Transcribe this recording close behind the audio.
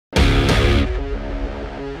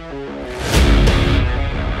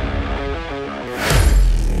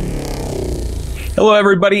Hello,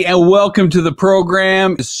 everybody, and welcome to the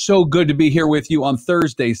program. It's so good to be here with you on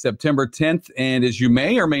Thursday, September 10th. And as you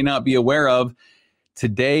may or may not be aware of,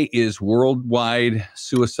 today is Worldwide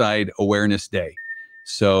Suicide Awareness Day.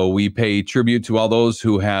 So we pay tribute to all those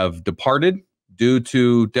who have departed due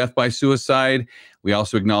to death by suicide. We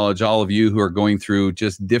also acknowledge all of you who are going through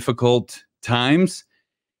just difficult times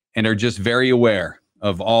and are just very aware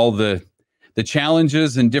of all the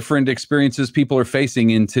challenges and different experiences people are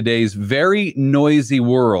facing in today's very noisy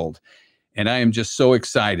world. And I am just so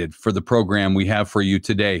excited for the program we have for you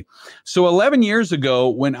today. So 11 years ago,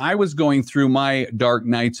 when I was going through my dark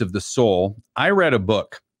nights of the soul, I read a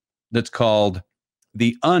book that's called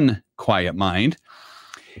The Unquiet Mind.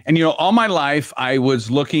 And, you know, all my life, I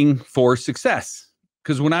was looking for success.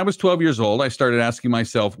 Because when I was 12 years old, I started asking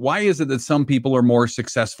myself, why is it that some people are more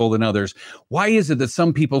successful than others? Why is it that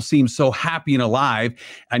some people seem so happy and alive,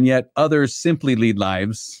 and yet others simply lead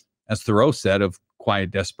lives, as Thoreau said, of quiet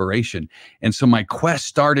desperation? And so my quest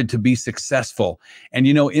started to be successful. And,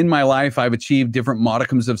 you know, in my life, I've achieved different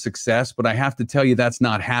modicums of success, but I have to tell you, that's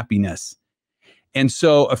not happiness. And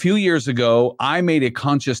so a few years ago, I made a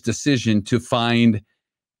conscious decision to find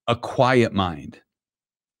a quiet mind.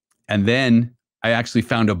 And then I actually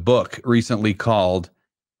found a book recently called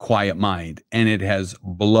Quiet Mind, and it has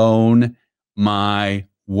blown my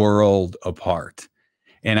world apart.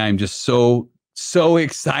 And I'm just so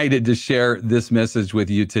excited to share this message with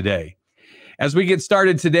you today. As we get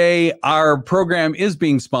started today, our program is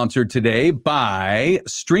being sponsored today by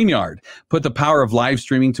StreamYard. Put the power of live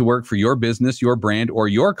streaming to work for your business, your brand, or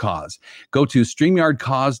your cause. Go to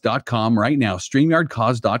StreamYardCause.com right now,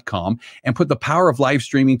 StreamYardCause.com, and put the power of live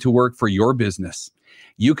streaming to work for your business.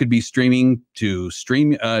 You could be streaming to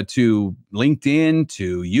LinkedIn,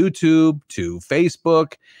 to YouTube, to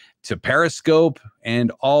Facebook, to Periscope,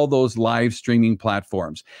 and all those live streaming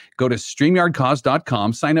platforms. Go to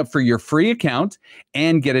StreamYardCause.com, sign up for your free account,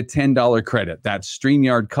 and get a $10 credit. That's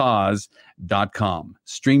StreamYardCause.com.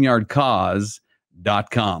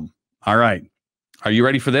 StreamYardCause.com. All right. Are you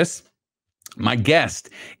ready for this? My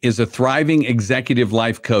guest is a thriving executive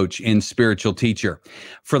life coach and spiritual teacher.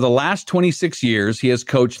 For the last 26 years, he has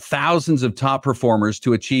coached thousands of top performers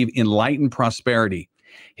to achieve enlightened prosperity.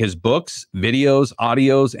 His books, videos,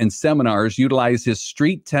 audios, and seminars utilize his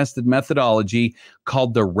street-tested methodology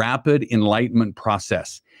called the Rapid Enlightenment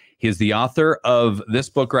Process. He is the author of this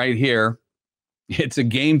book right here. It's a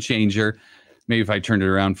game changer. Maybe if I turned it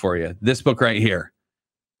around for you. This book right here,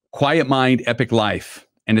 Quiet Mind, Epic Life.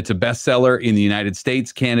 And it's a bestseller in the United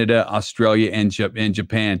States, Canada, Australia, and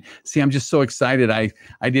Japan. See, I'm just so excited. I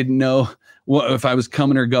didn't know if I was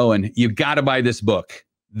coming or going. You got to buy this book.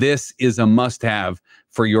 This is a must-have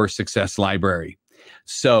for your success library.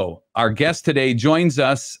 So our guest today joins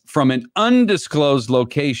us from an undisclosed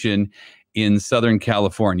location in Southern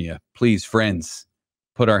California. Please, friends,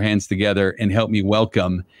 put our hands together and help me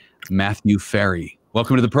welcome Matthew Ferry.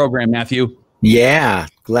 Welcome to the program, Matthew. Yeah,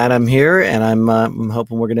 glad I'm here, and I'm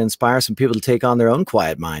hoping we're going to inspire some people to take on their own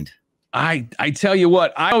quiet mind. I tell you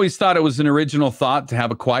what, I always thought it was an original thought to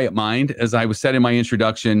have a quiet mind. As I was said in my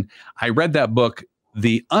introduction, I read that book,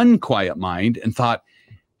 The Unquiet Mind, and thought,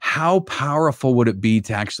 how powerful would it be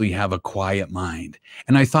to actually have a quiet mind?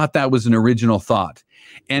 And I thought that was an original thought.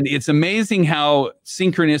 And it's amazing how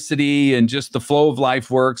synchronicity and just the flow of life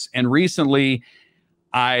works. And recently,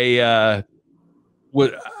 I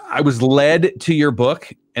was led to your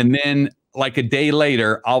book, and then like a day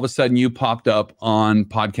later, all of a sudden you popped up on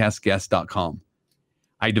podcastguest.com.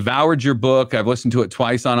 I devoured your book. I've listened to it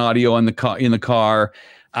twice on audio in the car.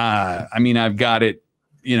 I mean, I've got it,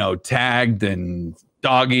 you know, tagged and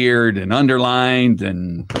dog-eared and underlined,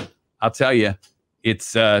 and I'll tell you,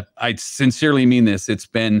 it's I sincerely mean this. It's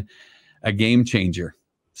been a game changer.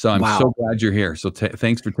 So I'm so glad you're here. So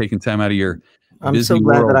thanks for taking time out of your I'm so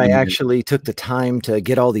glad that I actually took the time to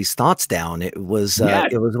get all these thoughts down. It was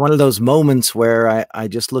one of those moments where I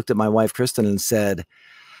just looked at my wife, Kristen, and said,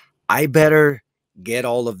 I better get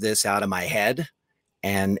all of this out of my head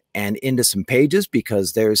and into some pages,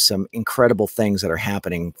 because there's some incredible things that are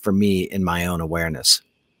happening for me in my own awareness.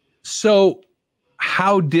 So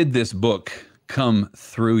how did this book come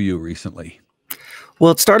through you recently?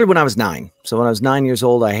 Well, it started when I was 9. So when I was 9 years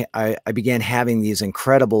old, I began having these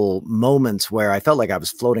incredible moments where I felt like I was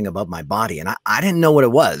floating above my body, and I didn't know what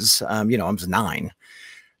it was. You know, I was 9,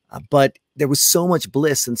 but there was so much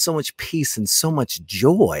bliss and so much peace and so much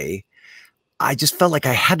joy. I just felt like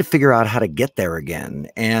I had to figure out how to get there again.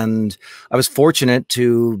 And I was fortunate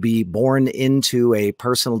to be born into a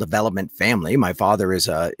personal development family. My father is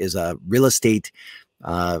a real estate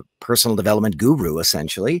personal development guru,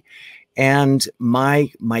 essentially. And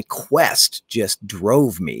my quest just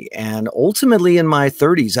drove me. And ultimately in my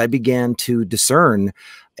 30s, I began to discern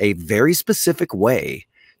a very specific way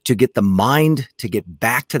to get the mind to get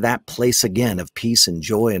back to that place again of peace and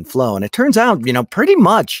joy and flow. And it turns out, you know, pretty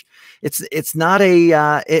much it's not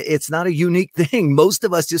a unique thing. Most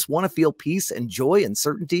of us just want to feel peace and joy and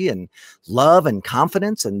certainty and love and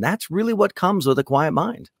confidence. And that's really what comes with a quiet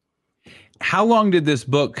mind. How long did this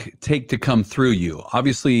book take to come through you?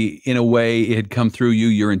 Obviously, in a way, it had come through you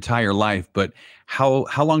your entire life, but how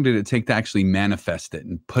long did it take to actually manifest it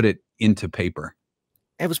and put it into paper?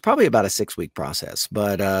 It was probably about a 6-week process,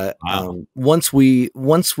 but Wow. once we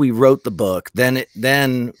wrote the book,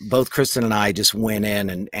 then both Kristen and I just went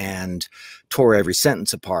in and tore every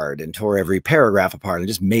sentence apart and tore every paragraph apart and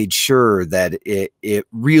just made sure that it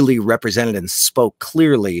really represented and spoke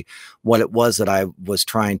clearly what it was that I was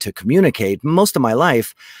trying to communicate. Most of my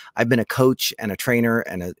life, I've been a coach and a trainer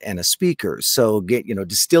and a speaker, so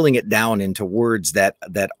distilling it down into words that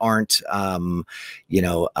aren't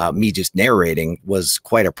me just narrating was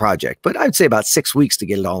quite a project. But I'd say about 6 weeks to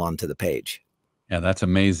get it all onto the page. Yeah, that's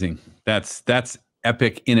amazing. That's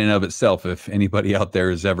epic in and of itself, if anybody out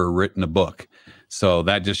there has ever written a book. So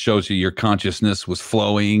that just shows you your consciousness was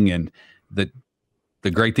flowing and that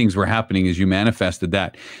the great things were happening as you manifested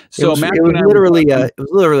that. So it was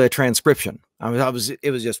literally a transcription.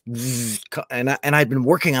 It was just, and I'd been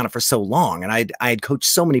working on it for so long, and I'd coached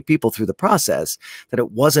so many people through the process that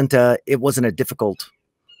it wasn't a difficult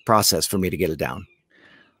process for me to get it down.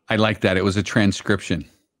 I like that. It was a transcription.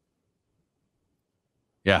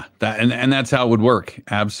 Yeah, and that's how it would work.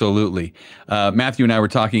 Absolutely. Matthew and I were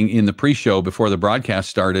talking in the pre-show before the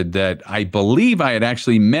broadcast started that I believe I had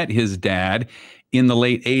actually met his dad in the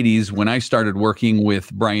late 80s when I started working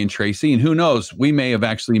with Brian Tracy. And who knows, we may have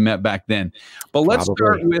actually met back then. But let's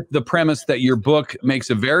start with the premise that your book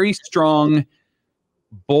makes a very strong,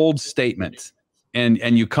 bold statement. And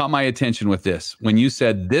you caught my attention with this when you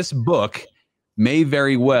said this book may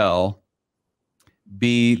very well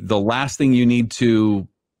be the last thing you need to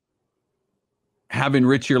have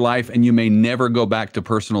enrich your life, and you may never go back to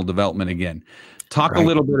personal development again. Talk a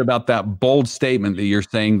little bit about that bold statement that you're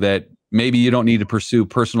saying that maybe you don't need to pursue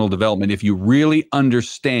personal development if you really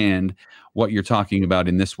understand what you're talking about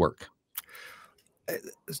in this work.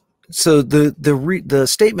 So the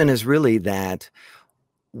statement is really that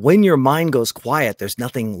when your mind goes quiet, there's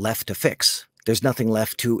nothing left to fix. There's nothing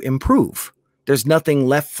left to improve. There's nothing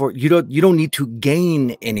left for you don't need to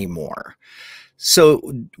gain anymore. So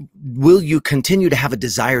will you continue to have a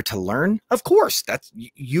desire to learn? Of course,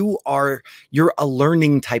 you're a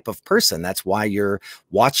learning type of person. That's why you're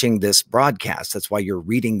watching this broadcast. That's why you're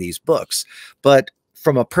reading these books. But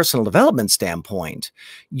from a personal development standpoint,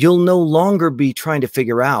 you'll no longer be trying to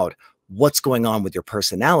figure out what's going on with your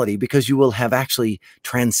personality, because you will have actually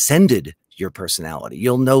transcended your personality.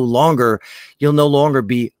 You'll no longer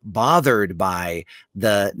be bothered by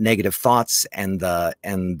the negative thoughts and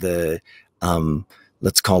the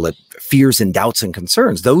let's call it fears and doubts and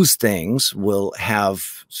concerns. Those things will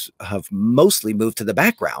have mostly moved to the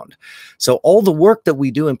background. So all the work that we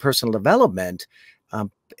do in personal development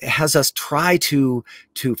has us try to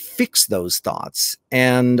fix those thoughts.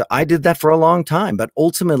 And I did that for a long time. But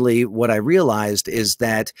ultimately, what I realized is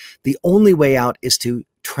that the only way out is to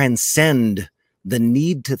transcend the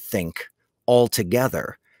need to think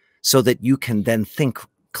altogether so that you can then think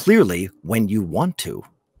clearly when you want to.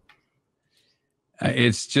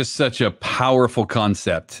 It's just such a powerful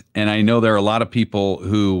concept. And I know there are a lot of people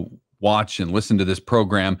who watch and listen to this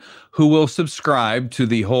program who will subscribe to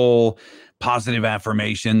the whole positive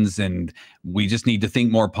affirmations and we just need to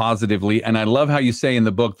think more positively. And I love how you say in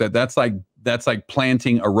the book that that's like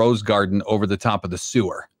planting a rose garden over the top of the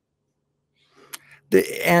sewer.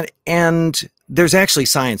 And there's actually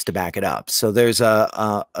science to back it up. So there's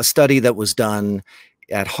a study that was done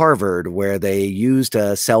at Harvard where they used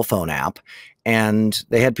a cell phone app and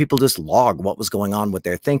they had people just log what was going on with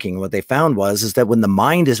their thinking. What they found is that when the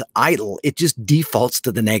mind is idle, it just defaults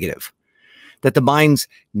to the negative. That the mind's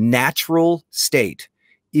natural state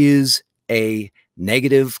is a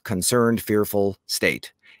negative, concerned, fearful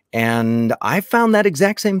state. And I found that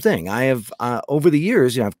exact same thing. I have, over the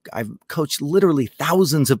years, I've coached literally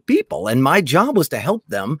thousands of people, and my job was to help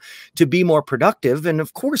them to be more productive. And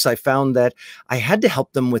of course, I found that I had to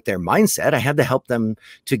help them with their mindset. I had to help them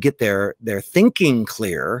to get their thinking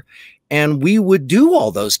clear. And we would do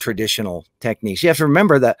all those traditional techniques. You have to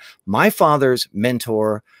remember that my father's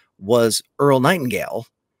mentor was Earl Nightingale.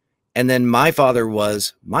 And then my father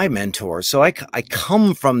was my mentor. So I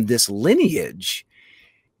come from this lineage.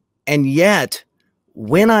 And yet,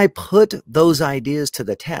 when I put those ideas to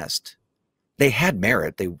the test, They had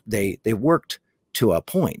merit. They worked to a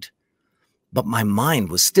point, but my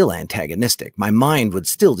mind was still antagonistic. My mind would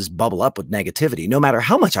still just bubble up with negativity, no matter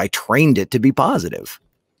how much I trained it to be positive.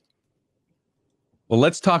 Well,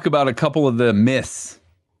 let's talk about a couple of the myths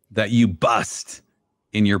that you bust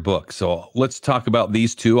in your book. So let's talk about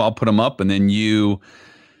these two. I'll put them up and then you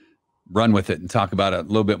run with it and talk about it a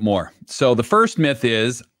little bit more. So the first myth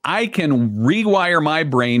is, I can rewire my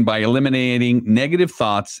brain by eliminating negative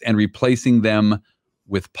thoughts and replacing them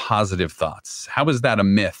with positive thoughts. How is that a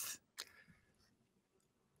myth?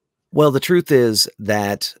 Well, the truth is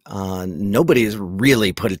that nobody has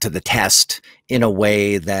really put it to the test in a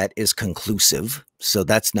way that is conclusive. So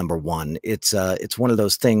that's number one. It's one of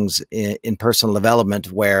those things in personal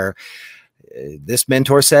development where this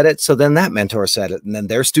mentor said it, so then that mentor said it, and then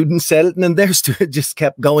their student said it, and then their student just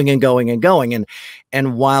kept going and going and going.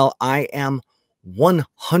 And while I am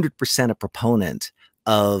 100% a proponent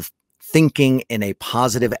of thinking in a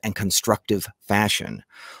positive and constructive fashion,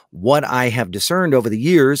 what I have discerned over the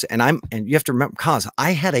years, and you have to remember, Coz,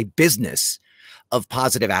 I had a business of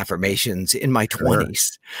positive affirmations in my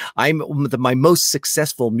 20s. My most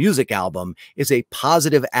successful music album is a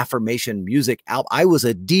positive affirmation music album. I was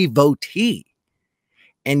a devotee.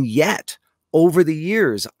 And yet, over the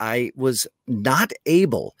years, I was not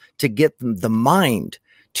able to get the mind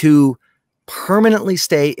to permanently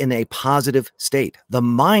stay in a positive state. The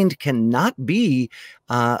mind cannot be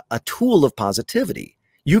a tool of positivity.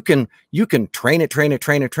 You can train it,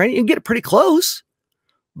 and get it pretty close.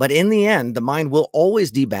 But in the end, the mind will always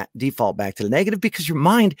default back to the negative because your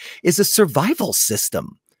mind is a survival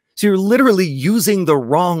system. So you're literally using the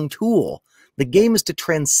wrong tool. The game is to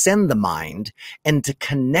transcend the mind and to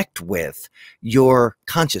connect with your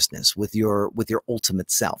consciousness, with your ultimate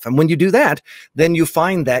self. And when you do that, then you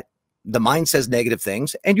find that the mind says negative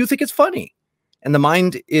things and you think it's funny. And the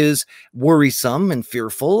mind is worrisome and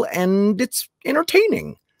fearful and it's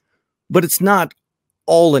entertaining, but it's not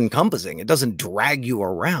all-encompassing. It doesn't drag you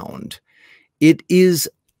around. It is,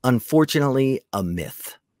 unfortunately, a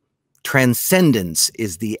myth. Transcendence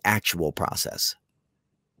is the actual process.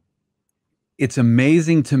 It's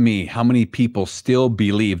amazing to me how many people still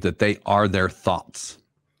believe that they are their thoughts.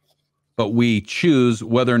 But we choose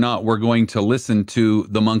whether or not we're going to listen to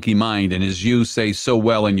the monkey mind. And as you say so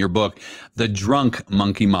well in your book, the drunk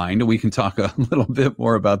monkey mind. We can talk a little bit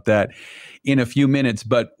more about that in a few minutes,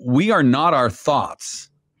 but we are not our thoughts.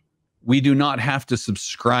 We do not have to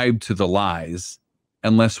subscribe to the lies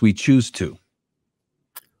unless we choose to.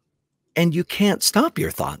 And you can't stop your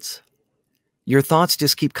thoughts. Your thoughts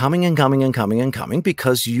just keep coming and coming and coming and coming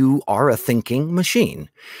because you are a thinking machine.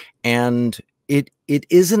 And it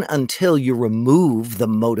isn't until you remove the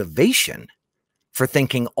motivation for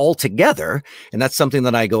thinking altogether, and that's something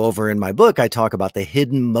that I go over in my book. I talk about the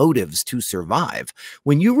hidden motives to survive.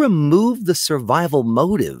 When you remove the survival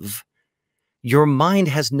motive, your mind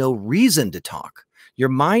has no reason to talk. Your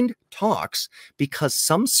mind talks because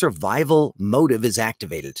some survival motive is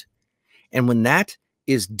activated. And when that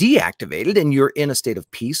is deactivated and you're in a state of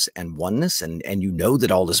peace and oneness and you know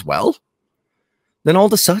that all is well, then all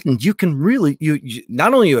of a sudden you can really, you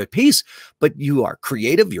not only are you at peace, but you are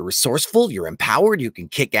creative, you're resourceful, you're empowered, you can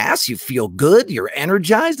kick ass, you feel good, you're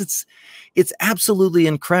energized. It's absolutely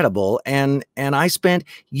incredible. And I spent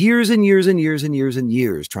years and years and years and years and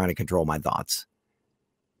years trying to control my thoughts.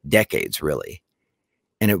 Decades, really.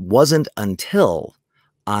 And it wasn't until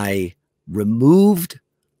I removed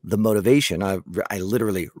the motivation, I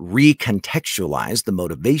literally recontextualized the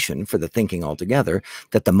motivation for the thinking altogether,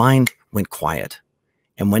 that the mind went quiet.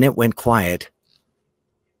 And when it went quiet,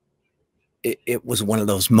 it was one of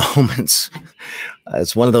those moments.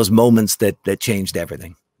 It's one of those moments that changed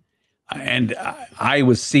everything. And I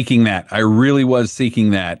was seeking that. I really was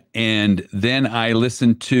seeking that. And then I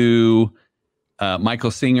listened to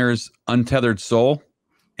Michael Singer's Untethered Soul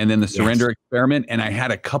and then the Surrender Experiment. And I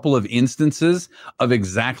had a couple of instances of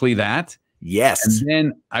exactly that. Yes. And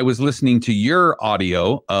then I was listening to your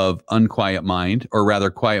audio of Unquiet Mind, or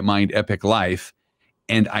rather Quiet Mind, Epic Life.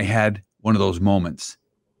 And I had one of those moments.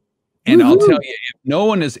 And I'll tell you, if no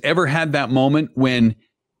one has ever had that moment when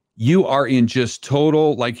you are in just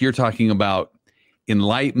total, like you're talking about,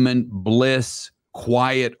 enlightenment, bliss,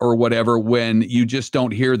 quiet, or whatever, when you just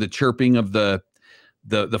don't hear the chirping of the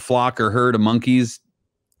flock or herd of monkeys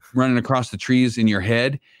running across the trees in your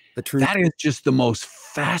head. That is just the most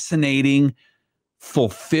fascinating,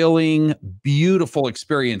 fulfilling, beautiful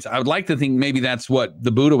experience. I would like to think maybe that's what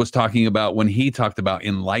the Buddha was talking about when he talked about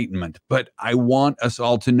enlightenment. But I want us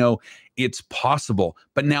all to know it's possible.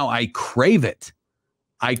 But now I crave it.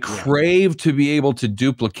 I crave to be able to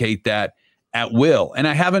duplicate that at will. And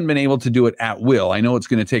I haven't been able to do it at will. I know it's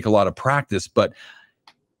going to take a lot of practice, but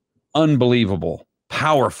unbelievable,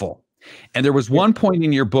 powerful. And there was one point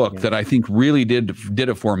in your book that I think really did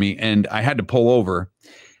it for me, and I had to pull over.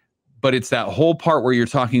 But it's that whole part where you're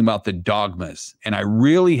talking about the dogmas. And I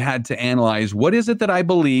really had to analyze, what is it that I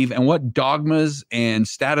believe, and what dogmas and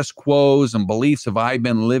status quos and beliefs have I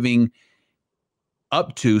been living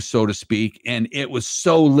up to, so to speak. And it was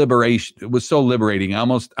so liberation. It was so liberating.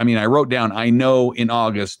 I wrote down, I know in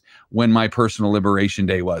August when my personal liberation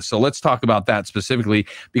day was. So let's talk about that specifically,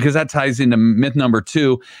 because that ties into myth number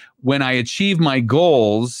 2. When I achieve my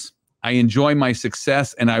goals, I enjoy my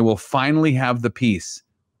success, and I will finally have the peace.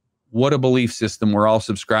 What a belief system we're all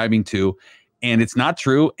subscribing to. And it's not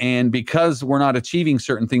true. And because we're not achieving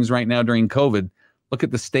certain things right now during COVID, look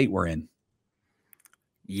at the state we're in.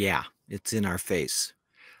 Yeah, it's in our face.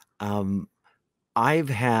 I've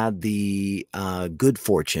had the good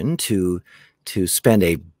fortune to spend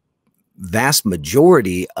a vast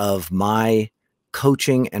majority of my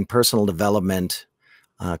coaching and personal development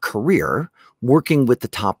career working with the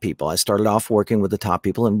top people. I started off working with the top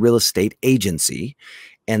people in real estate agency.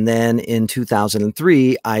 And then in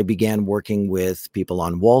 2003, I began working with people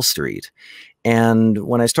on Wall Street. And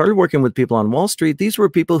when I started working with people on Wall Street, these were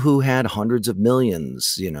people who had hundreds of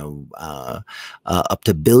millions, up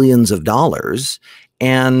to billions of dollars.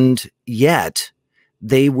 And yet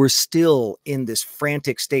they were still in this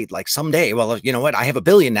frantic state. Like someday, well, you know what? I have $1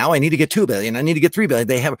 billion now. I need to get 2 billion. I need to get 3 billion.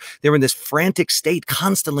 They were in this frantic state,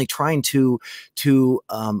 constantly trying to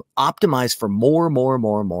optimize for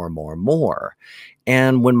more.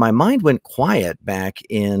 And when my mind went quiet back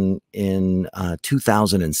in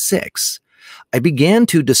 2006, I began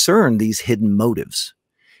to discern these hidden motives.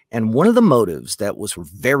 And one of the motives that was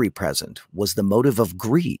very present was the motive of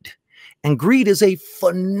greed. And greed is a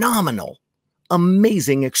phenomenal,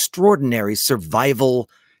 amazing, extraordinary survival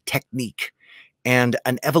technique and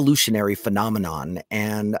an evolutionary phenomenon.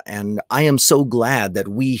 And I am so glad that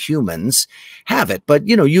we humans have it. But,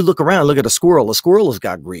 you look around, look at a squirrel has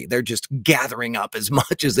got greed. They're just gathering up as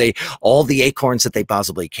much as all the acorns that they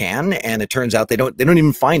possibly can. And it turns out they don't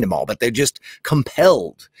even find them all, but they're just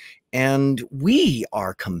compelled. And we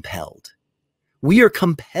are compelled. We are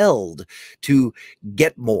compelled to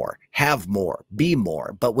get more, have more, be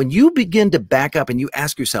more. But when you begin to back up and you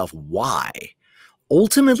ask yourself why,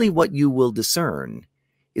 ultimately what you will discern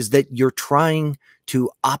is that you're trying to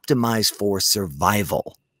optimize for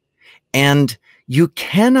survival. And you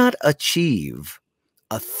cannot achieve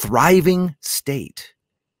a thriving state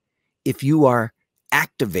if you are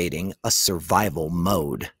activating a survival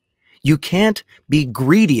mode. You can't be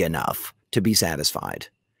greedy enough to be satisfied.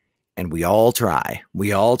 And we all try.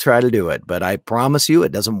 We all try to do it, but I promise you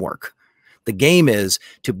it doesn't work. The game is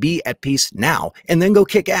to be at peace now and then go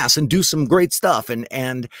kick ass and do some great stuff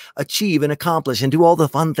and achieve and accomplish and do all the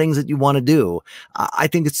fun things that you want to do. I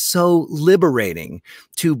think it's so liberating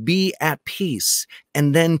to be at peace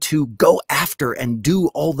and then to go after and do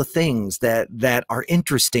all the things that are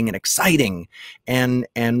interesting and exciting and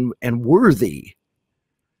worthy.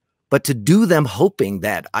 But to do them hoping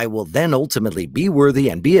that I will then ultimately be worthy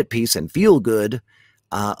and be at peace and feel good,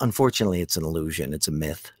 unfortunately, it's an illusion. It's a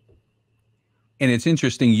myth. And it's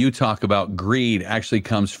interesting, you talk about greed actually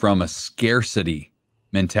comes from a scarcity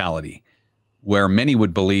mentality, where many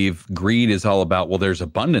would believe greed is all about, well, there's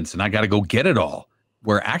abundance and I got to go get it all.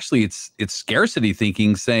 Where actually it's scarcity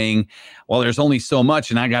thinking, saying, well, there's only so much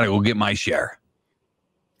and I got to go get my share.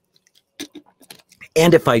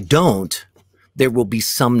 And if I don't, there will be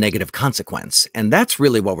some negative consequence. And that's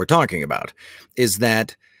really what we're talking about, is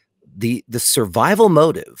that the survival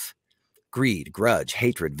motive, greed, grudge,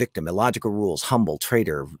 hatred, victim, illogical rules, humble,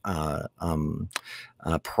 traitor,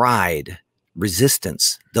 pride,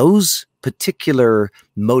 resistance, those particular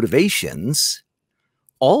motivations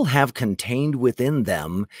all have contained within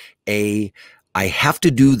them I have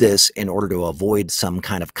to do this in order to avoid some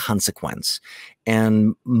kind of consequence.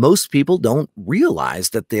 And most people don't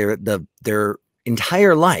realize that their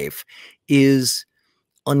entire life is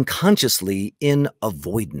unconsciously in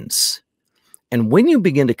avoidance. And when you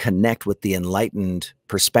begin to connect with the enlightened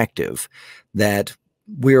perspective that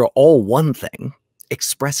we're all one thing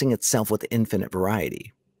expressing itself with infinite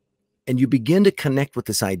variety, and you begin to connect with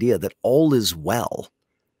this idea that all is well,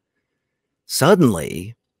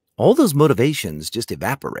 suddenly all those motivations just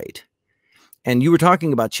evaporate. And you were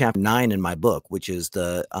talking about chapter 9 in my book, which is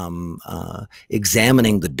the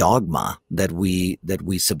examining the dogma that we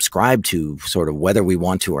subscribe to, sort of whether we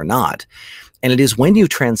want to or not. And it is when you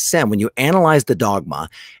transcend, when you analyze the dogma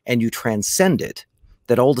and you transcend it,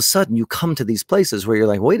 that all of a sudden you come to these places where you're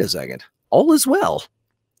like, wait a second, all is well.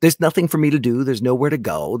 There's nothing for me to do. There's nowhere to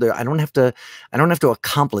go. I don't have to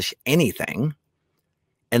accomplish anything.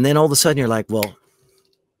 And then all of a sudden you're like, well,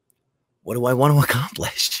 what do I want to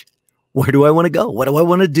accomplish? Where do I want to go? What do I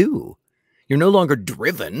want to do? You're no longer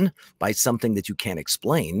driven by something that you can't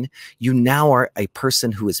explain. You now are a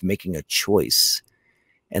person who is making a choice.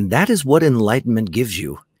 And that is what enlightenment gives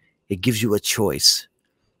you. It gives you a choice.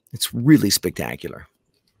 It's really spectacular.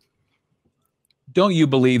 Don't you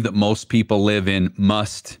believe that most people live in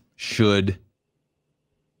must, should?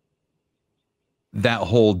 That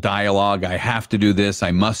whole dialogue, I have to do this,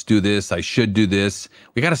 I must do this, I should do this.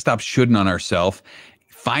 We got to stop shoulding on ourselves.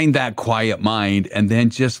 Find that quiet mind and then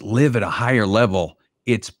just live at a higher level.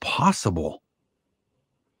 It's possible.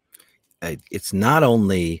 It's not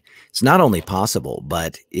only possible,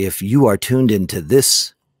 but if you are tuned into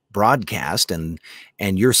this broadcast and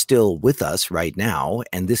you're still with us right now,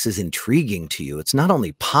 and this is intriguing to you, it's not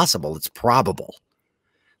only possible, it's probable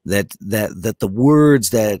that the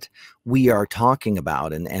words that we are talking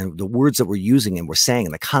about and the words that we're using and we're saying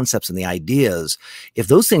and the concepts and the ideas, if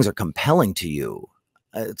those things are compelling to you,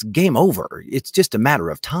 it's game over. It's just a matter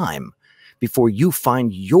of time before you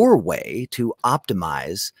find your way to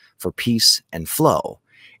optimize for peace and flow.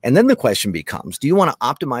 And then the question becomes, do you want to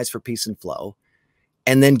optimize for peace and flow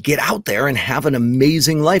and then get out there and have an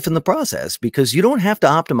amazing life in the process? Because you don't have to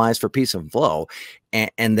optimize for peace and flow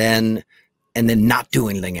and then not do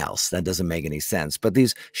anything else. That doesn't make any sense. But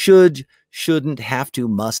these should, shouldn't, have to,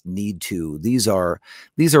 must, need to, these are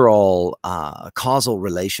all causal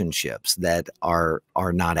relationships that are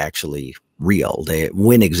not actually real.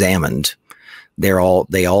 When examined,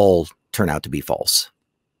 they all turn out to be false.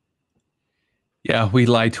 Yeah, we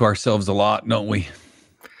lie to ourselves a lot, don't we?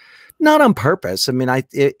 Not on purpose. I mean,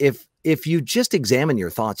 if you just examine your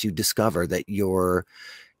thoughts, you discover that your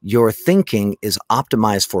thinking is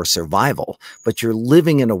optimized for survival, but you're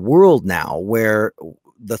living in a world now where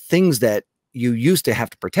the things that you used to have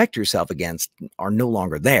to protect yourself against are no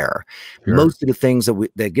longer there. Sure. Most of the things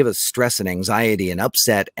that give us stress and anxiety and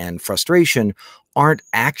upset and frustration aren't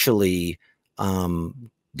actually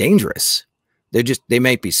dangerous. They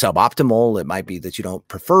might be suboptimal. It might be that you don't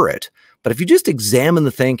prefer it. But if you just examine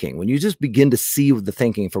the thinking, when you just begin to see the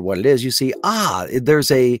thinking for what it is, you see,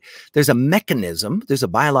 there's a mechanism, there's a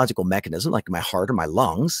biological mechanism like my heart or my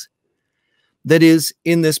lungs that is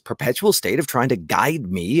in this perpetual state of trying to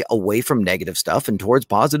guide me away from negative stuff and towards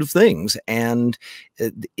positive things. And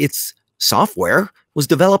its software was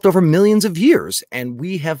developed over millions of years, and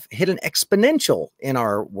we have hit an exponential in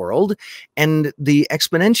our world. And the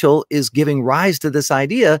exponential is giving rise to this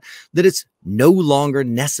idea that it's no longer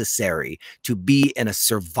necessary to be in a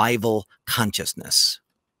survival consciousness.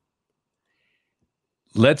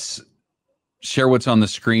 Let's share what's on the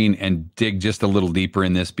screen and dig just a little deeper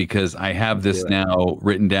in this, because I have this now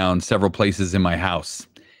written down several places in my house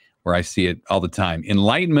where I see it all the time.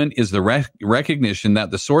 Enlightenment is the recognition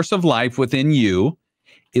that the source of life within you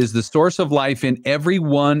is the source of life in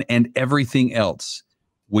everyone and everything else.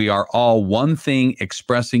 We are all one thing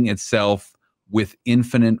expressing itself with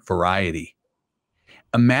infinite variety.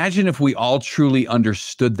 Imagine if we all truly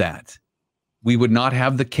understood that. We would not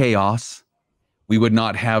have the chaos. We would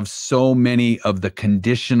not have so many of the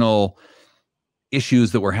conditional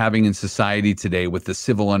issues that we're having in society today with the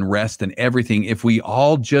civil unrest and everything, if we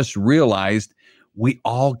all just realized we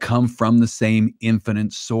all come from the same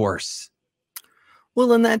infinite source.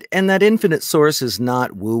 Well, and that infinite source is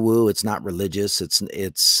not woo-woo. It's not religious.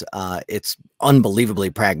 It's unbelievably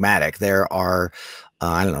pragmatic. There are,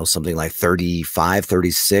 I don't know, something like 35,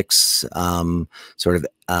 36 sort of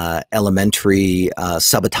elementary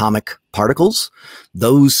subatomic particles.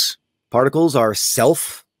 Those particles are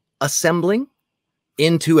self-assembling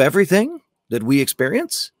into everything that we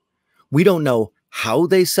experience. We don't know how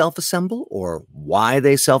they self-assemble or why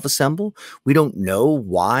they self-assemble. We don't know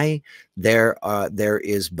why there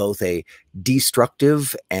is both a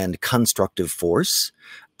destructive and constructive force.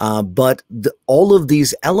 But all of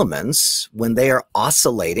these elements, when they are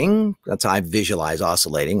oscillating, that's how I visualize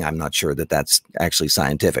oscillating. I'm not sure that that's actually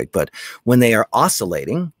scientific, but when they are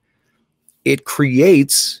oscillating, it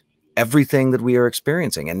creates everything that we are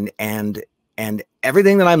experiencing. And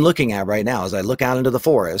everything that I'm looking at right now, as I look out into the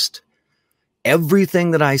forest,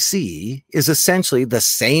 everything that I see is essentially the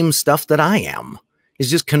same stuff that I am.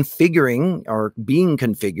 It's just configuring or being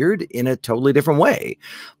configured in a totally different way.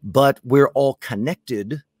 But we're all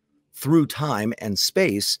connected through time and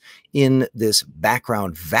space in this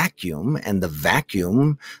background vacuum, and the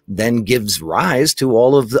vacuum then gives rise to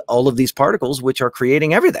all of these particles, which are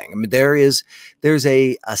creating everything. I mean, there's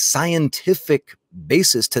a scientific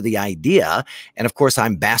basis to the idea. And of course,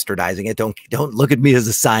 I'm bastardizing it. Don't look at me as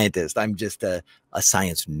a scientist. I'm just a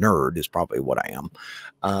science nerd is probably what I am.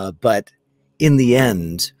 But in the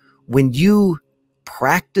end, when you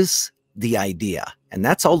practice the idea, and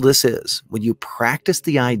that's all this is, when you practice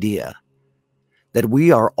the idea that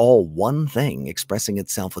we are all one thing expressing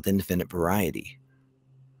itself with infinite variety,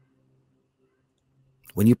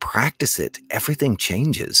 when you practice it, everything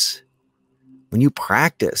changes. When you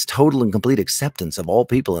practice total and complete acceptance of all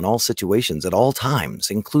people in all situations at all times,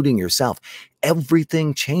 including yourself,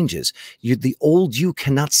 everything changes. The old you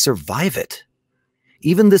cannot survive it.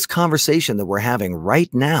 Even this conversation that we're having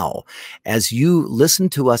right now, as you listen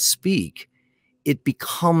to us speak, it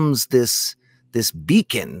becomes this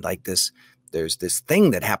beacon, like this, there's this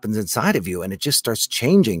thing that happens inside of you and it just starts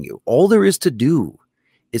changing you. All there is to do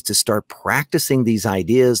is to start practicing these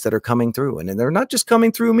ideas that are coming through. And they're not just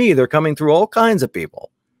coming through me, they're coming through all kinds of people.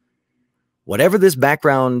 Whatever this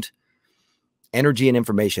background energy and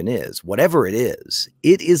information is, whatever it is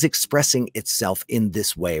expressing itself in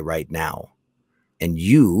this way right now. And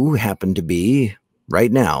you happen to be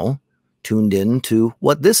right now tuned in to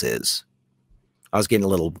what this is. I was getting a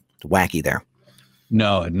little wacky there.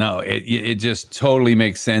 No, it just totally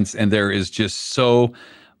makes sense. And there is just so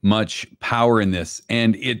much power in this.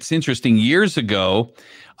 And it's interesting. Years ago,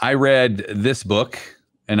 I read this book,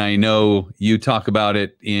 and I know you talk about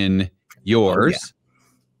it in yours.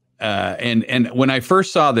 Oh, yeah. And when I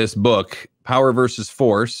first saw this book, Power versus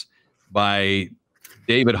Force by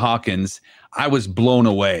David Hawkins, I was blown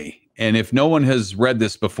away. And if no one has read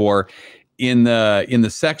this before, in the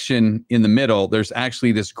section in the middle, there's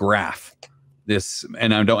actually this graph.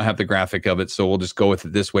 And I don't have the graphic of it, so we'll just go with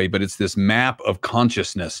it this way, but it's this map of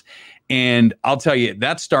consciousness. And I'll tell you,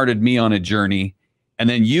 that started me on a journey. And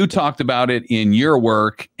then you talked about it in your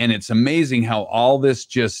work, and it's amazing how all this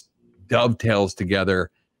just dovetails together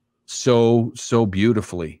so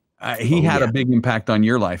beautifully. He had a big impact on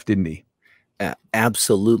your life, didn't he?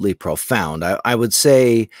 Absolutely profound. I would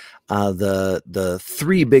say the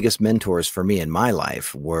three biggest mentors for me in my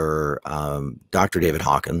life were Dr. David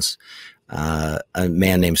Hawkins, a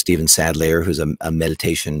man named Stephen Sadleir, who's a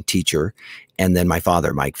meditation teacher, and then my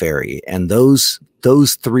father, Mike Ferry. And those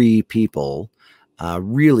three people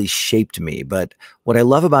really shaped me. But what I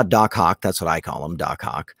love about Doc Hawk, that's what I call him, Doc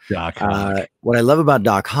Hawk. Doc Hawk. What I love about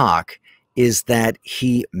Doc Hawk is that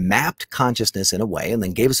he mapped consciousness in a way and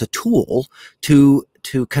then gave us a tool to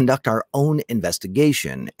conduct our own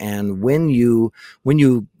investigation. And when you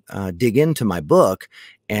dig into my book,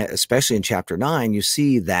 especially in chapter 9, you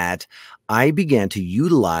see that I began to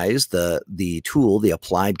utilize the tool, the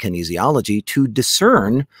applied kinesiology, to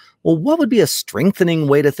discern, well, what would be a strengthening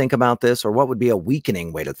way to think about this, or what would be a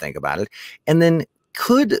weakening way to think about it? And then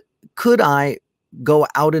could I go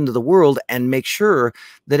out into the world and make sure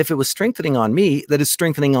that if it was strengthening on me, that it's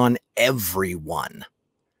strengthening on everyone?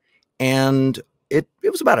 And it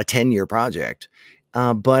was about a 10-year project.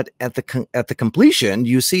 But at the completion,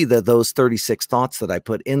 you see that those 36 thoughts that I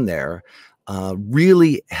put in there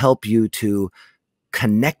really help you to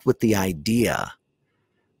connect with the idea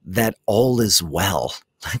that all is well.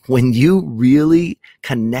 Like when you really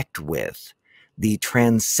connect with the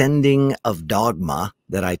transcending of dogma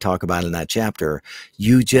that I talk about in that chapter,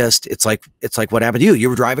 it's like what happened to you. You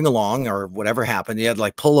were driving along or whatever happened. You had to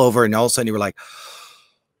like pull over, and all of a sudden you were like,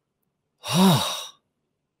 oh.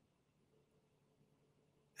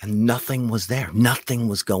 And nothing was there. Nothing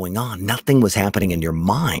was going on. Nothing was happening in your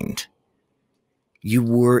mind. You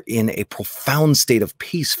were in a profound state of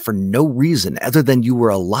peace for no reason other than you were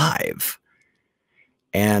alive.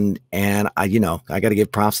 And I got to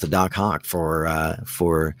give props to Doc Hawk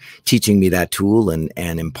for teaching me that tool and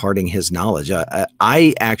imparting his knowledge.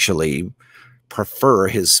 I actually prefer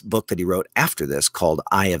his book that he wrote after this called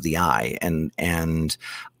Eye of the Eye. And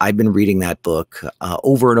I've been reading that book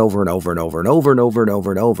over and over and over and over and over and over and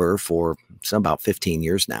over and over for about 15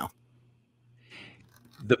 years now.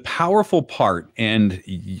 The powerful part, and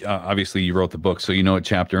obviously you wrote the book, so you know what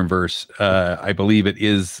chapter and verse, I believe it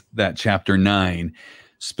is that chapter 9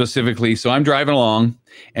 specifically. So I'm driving along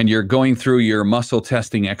and you're going through your muscle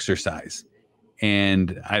testing exercise.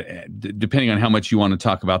 And depending on how much you want to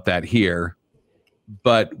talk about that here,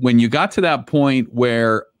 but when you got to that point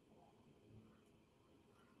where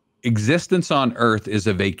existence on Earth is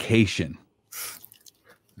a vacation,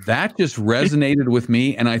 that just resonated with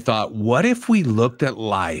me. And I thought, what if we looked at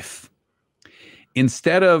life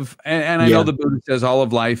instead of, and I know the Buddha says all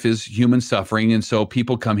of life is human suffering. And so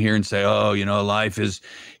people come here and say, oh, life is,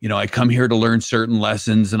 I come here to learn certain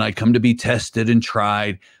lessons and I come to be tested and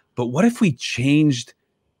tried. But what if we changed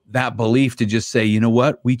that belief to just say, you know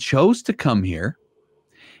what, we chose to come here.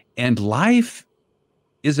 And life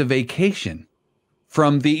is a vacation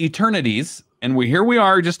from the eternities. And here we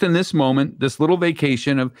are just in this moment, this little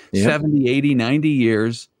vacation of 70, 80, 90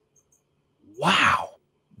 years. Wow.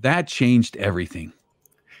 That changed everything.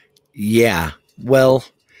 Yeah. Well,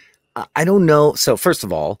 I don't know. So first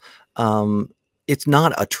of all, it's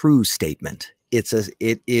not a true statement. It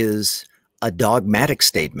is a dogmatic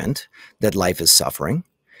statement that life is suffering.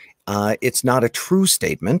 It's not a true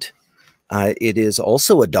statement. It is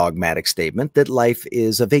also a dogmatic statement that life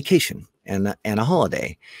is a vacation and a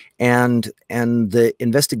holiday. And the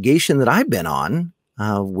investigation that I've been on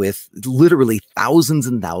with literally thousands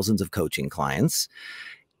and thousands of coaching clients,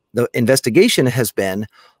 the investigation has been,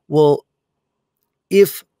 well,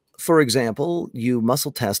 if, for example, you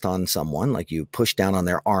muscle test on someone, like you push down on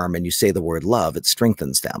their arm and you say the word love, it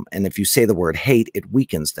strengthens them. And if you say the word hate, it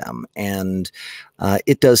weakens them. And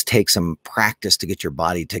it does take some practice to get your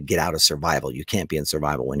body to get out of survival. You can't be in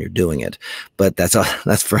survival when you're doing it. But that's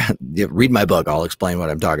for, read my book. I'll explain what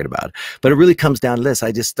I'm talking about. But it really comes down to this.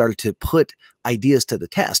 I just started to put ideas to the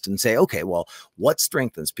test and say, okay, well, what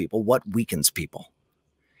strengthens people? What weakens people?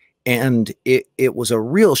 And it was a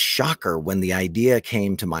real shocker when the idea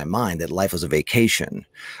came to my mind that life was a vacation.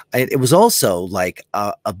 It was also like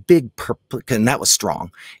a big, and that was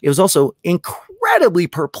strong. It was also incredibly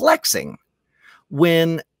perplexing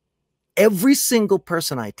when every single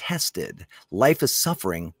person I tested, life is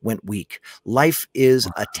suffering, went weak. Life is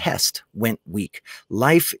a test, went weak.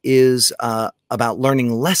 Life is about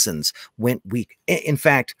learning lessons, went weak. In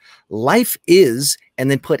fact, life is,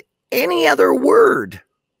 and then put any other word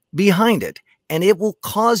behind it, and it will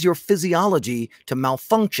cause your physiology to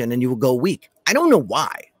malfunction and you will go weak. I don't know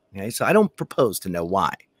why. Okay, so I don't propose to know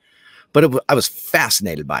why, but I was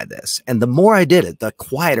fascinated by this. And the more I did it, the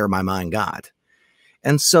quieter my mind got.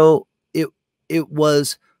 And so it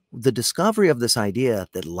was the discovery of this idea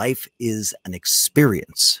that life is an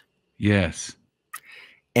experience. Yes.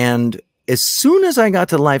 And as soon as I got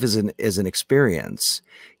to life as an experience,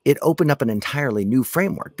 it opened up an entirely new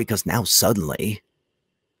framework, because now suddenly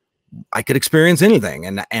I could experience anything.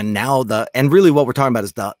 And now really what we're talking about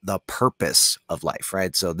is the purpose of life,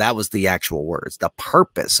 right? So that was the actual words. The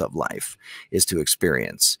purpose of life is to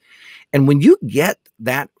experience. And when you get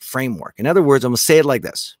that framework, in other words, I'm going to say it like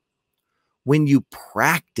this. When you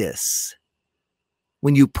practice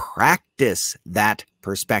that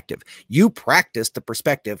perspective, you practice the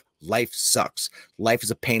perspective, life sucks. Life is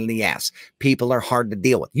a pain in the ass. People are hard to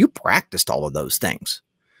deal with. You practiced all of those things.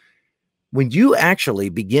 When you actually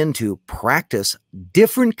begin to practice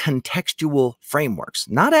different contextual frameworks,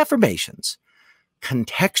 not affirmations,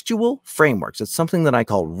 contextual frameworks, it's something that I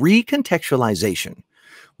call recontextualization.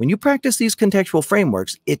 When you practice these contextual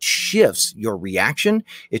frameworks, it shifts your reaction,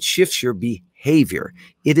 it shifts your behavior.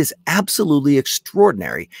 It is absolutely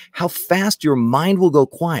extraordinary how fast your mind will go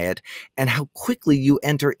quiet and how quickly you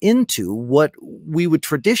enter into what we would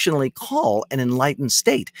traditionally call an enlightened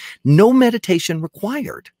state. No meditation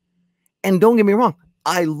required. And don't get me wrong,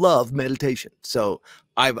 I love meditation. So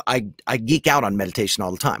I geek out on meditation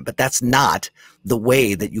all the time, but that's not the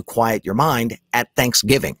way that you quiet your mind at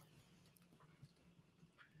Thanksgiving.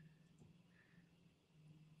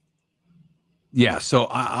 Yeah. So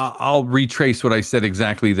I'll retrace what I said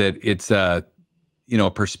exactly, that it's a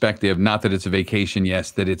perspective, not that it's a vacation.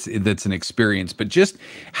 Yes, that's an experience, but just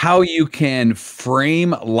how you can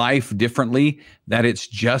frame life differently, that it's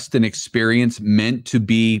just an experience meant to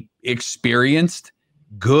be experienced,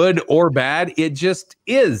 good or bad. It just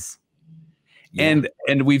is. Yeah.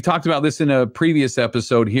 And we've talked about this in a previous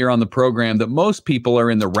episode here on the program, that most people are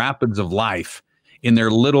in the rapids of life in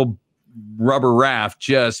their little rubber raft,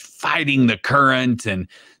 just fighting the current and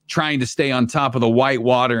trying to stay on top of the white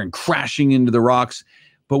water and crashing into the rocks.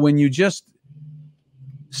 But when you just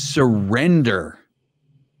surrender,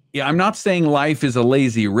 yeah, I'm not saying life is a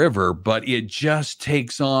lazy river, but it just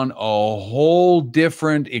takes on a whole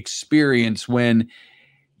different experience when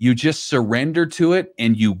you just surrender to it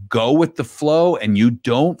and you go with the flow and you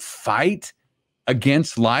don't fight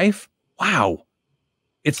against life. Wow.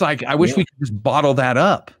 It's like, I wish we could just bottle that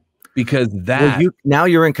up, because now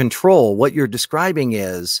you're in control. What you're describing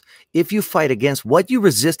is, if you fight against, what you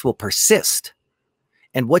resist will persist,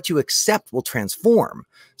 and what you accept will transform.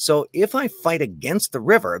 So if I fight against the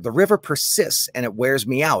river persists and it wears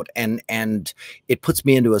me out and it puts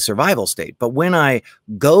me into a survival state. But when I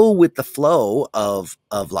go with the flow of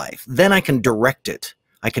life, then I can direct it.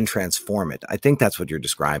 I can transform it. I think that's what you're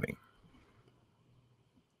describing.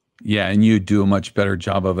 Yeah, and you do a much better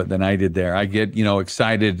job of it than I did there. I get,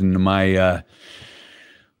 excited, and my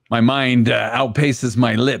mind outpaces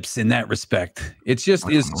my lips in that respect. It just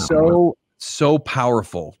is so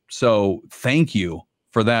powerful. So thank you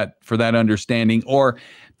for that understanding, or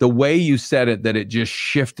the way you said it, that it just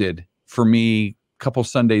shifted for me a couple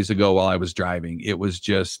Sundays ago while I was driving. It was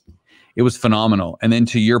phenomenal. And then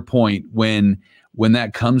to your point, when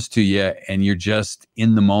that comes to you and you're just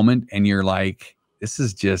in the moment and you're like, this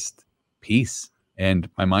is just peace and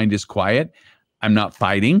my mind is quiet. I'm not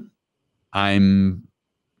fighting. I'm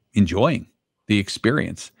enjoying the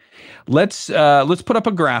experience. Let's put up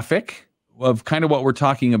a graphic of kind of what we're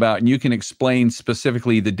talking about, and you can explain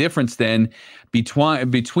specifically the difference then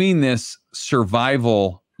between this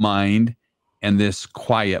survival mind and this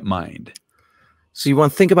quiet mind. So you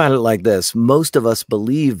want to think about it like this. Most of us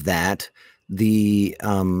believe that the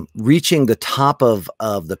reaching the top of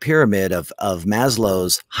the pyramid of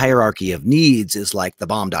Maslow's hierarchy of needs is like the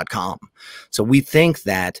bomb.com. So we think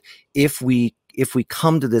that if we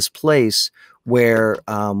come to this place where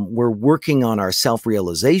we're working on our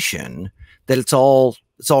self-realization, that it's all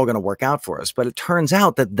going to work out for us. But it turns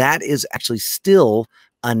out that that is actually still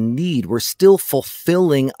a need. We're still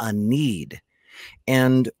fulfilling a need.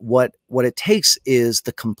 And what it takes is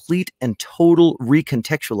the complete and total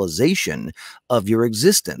recontextualization of your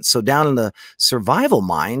existence. So down in the survival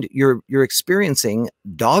mind, you're experiencing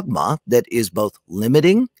dogma that is both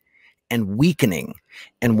limiting and weakening.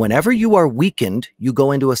 And whenever you are weakened, you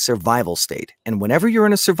go into a survival state. And whenever you're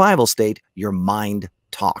in a survival state, your mind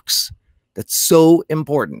talks. That's so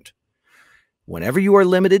important. Whenever you are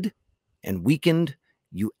limited and weakened,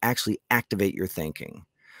 you actually activate your thinking.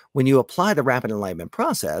 When you apply the rapid enlightenment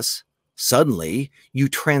process, suddenly you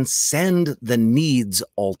transcend the needs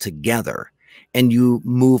altogether and you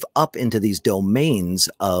move up into these domains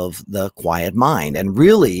of the quiet mind. And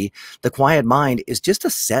really, the quiet mind is just a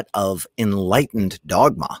set of enlightened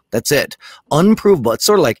dogma. That's it. Unprovable. It's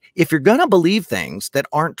sort of like, if you're going to believe things that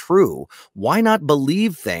aren't true, why not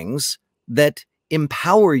believe things that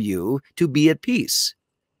empower you to be at peace?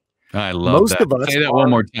 I love Most that. of us Say that one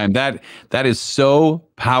more time. That is so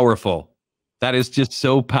powerful. That is just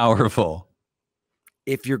so powerful.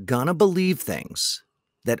 If you're gonna believe things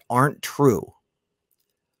that aren't true,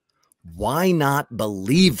 why not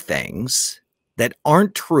believe things that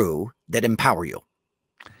aren't true that empower you?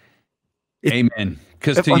 Amen.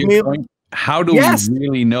 Because to your point, how do we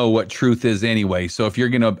really know what truth is anyway? So if you're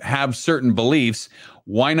going to have certain beliefs,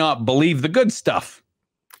 why not believe the good stuff?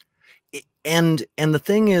 And the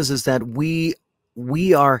thing is that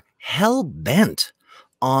we are hell bent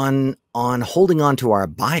on holding on to our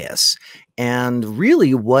bias. And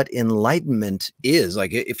really what enlightenment is,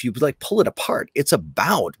 like, if you like pull it apart, it's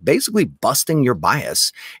about basically busting your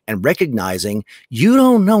bias and recognizing you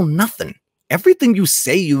don't know nothing. Everything you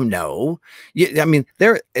say you know, I mean,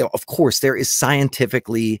 of course, there is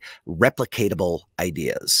scientifically replicatable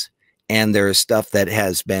ideas. And there is stuff that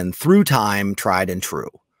has been through time tried and true.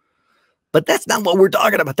 But that's not what we're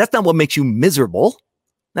talking about. That's not what makes you miserable.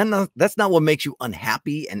 That's not what makes you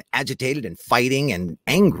unhappy and agitated and fighting and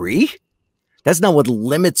angry. That's not what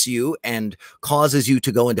limits you and causes you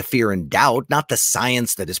to go into fear and doubt, not the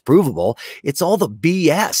science that is provable. It's all the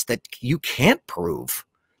BS that you can't prove.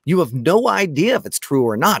 You have no idea if it's true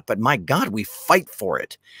or not, but my God, we fight for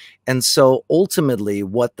it. And so ultimately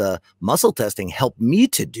what the muscle testing helped me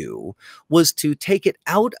to do was to take it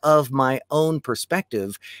out of my own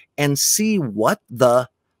perspective and see what the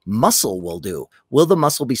muscle will do. Will the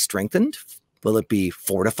muscle be strengthened? Will it be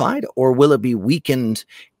fortified, or will it be weakened,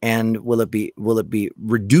 and will it be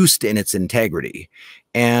reduced in its integrity?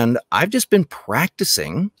 And I've just been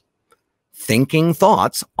practicing thinking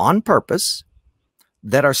thoughts on purpose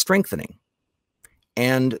that are strengthening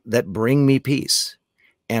and that bring me peace.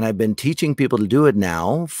 And I've been teaching people to do it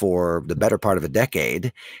now for the better part of a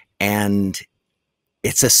decade, and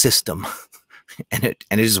it's a system and it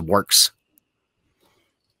just works.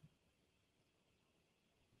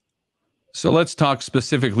 So let's talk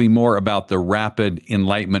specifically more about the rapid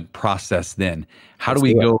enlightenment process then. How do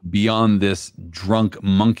we go beyond this drunk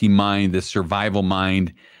monkey mind, this survival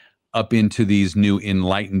mind, up into these new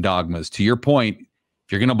enlightened dogmas? To your point,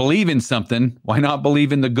 if you're going to believe in something, why not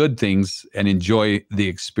believe in the good things and enjoy the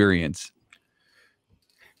experience?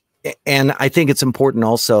 And I think it's important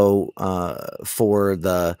also for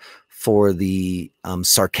the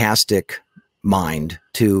sarcastic mind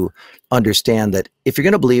to understand that if you're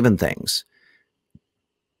going to believe in things,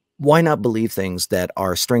 why not believe things that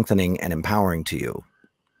are strengthening and empowering to you?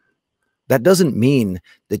 That doesn't mean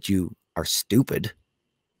that you are stupid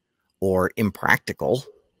or impractical.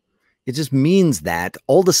 It just means that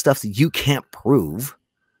all the stuff that you can't prove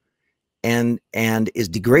and is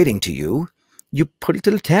degrading to you, you put it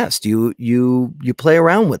to the test. You play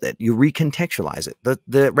around with it. You recontextualize it.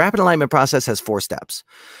 The rapid alignment process has 4 steps.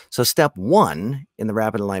 So step 1 in the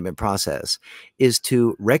rapid alignment process is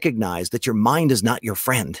to recognize that your mind is not your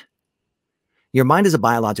friend. Your mind is a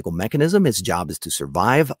biological mechanism. Its job is to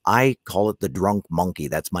survive. I call it the drunk monkey.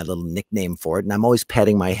 That's my little nickname for it. And I'm always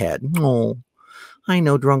petting my head. Oh, I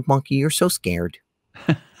know, drunk monkey, you're so scared.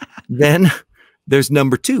 Then there's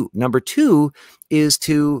number 2. Number 2 is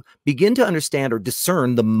to begin to understand or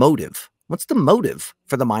discern the motive. What's the motive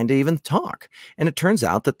for the mind to even talk? And it turns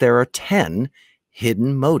out that there are 10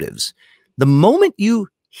 hidden motives. The moment you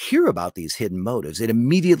hear about these hidden motives, it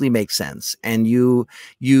immediately makes sense. And you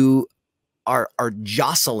are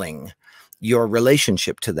jostling your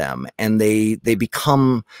relationship to them, and they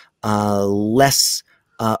become less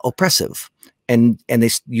oppressive, and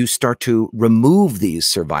you start to remove these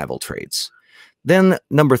survival traits. Then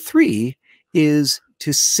number 3 is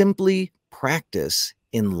to simply practice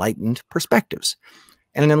enlightened perspectives.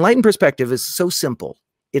 And an enlightened perspective is so simple.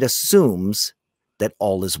 It assumes that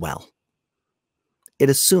all is well. It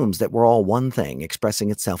assumes that we're all one thing expressing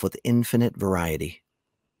itself with infinite variety.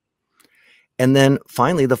 And then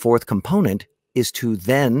finally, the 4th component is to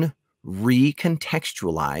then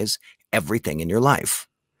recontextualize everything in your life.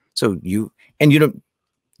 So you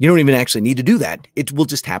don't even actually need to do that. It will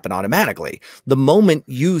just happen automatically. The moment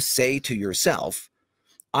you say to yourself,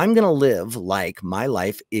 I'm going to live like my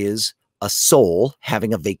life is a soul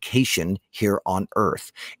having a vacation here on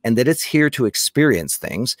earth, and that it's here to experience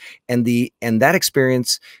things. And that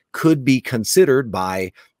experience could be considered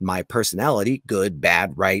by my personality, good,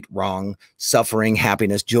 bad, right, wrong, suffering,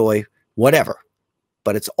 happiness, joy, whatever.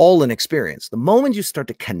 But it's all an experience. The moment you start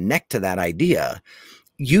to connect to that idea,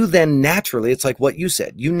 you then naturally, it's like what you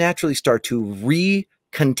said, you naturally start to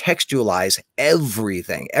recontextualize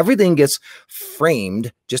everything. Everything gets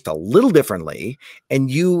framed just a little differently,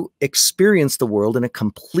 and you experience the world in a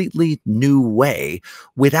completely new way,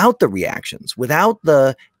 without the reactions, without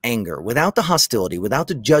the anger, without the hostility, without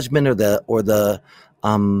the judgment or the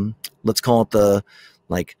let's call it the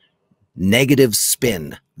negative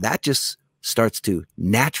spin. That just starts to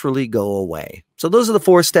naturally go away. So those are the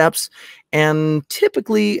 4 steps. And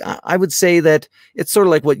typically I would say that it's sort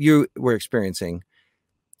of like what you were experiencing.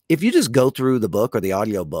 If you just go through the book or the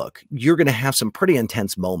audio book, you're going to have some pretty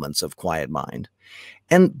intense moments of quiet mind.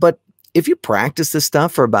 But if you practice this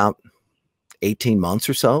stuff for about 18 months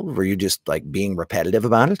or so, where you're just being repetitive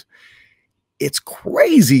about it, it's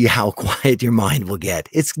crazy how quiet your mind will get.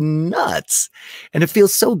 It's nuts. And it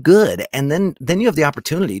feels so good. And then you have the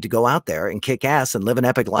opportunity to go out there and kick ass and live an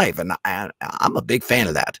epic life. And I'm a big fan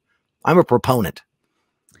of that. I'm a proponent.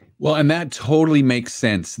 Well, and that totally makes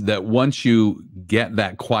sense, that once you get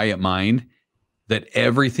that quiet mind, that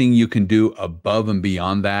everything you can do above and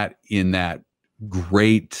beyond that in that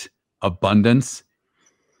great abundance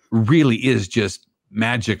really is just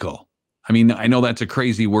magical. I mean, I know that's a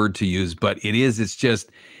crazy word to use, but it is. It's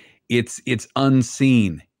just, it's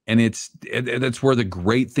unseen, and that's where the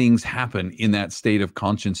great things happen, in that state of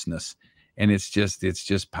consciousness, and it's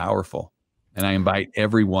just powerful. And I invite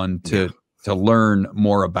everyone to learn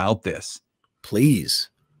more about this. Please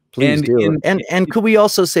do. And could we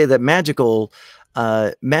also say that magical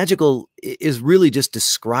is really just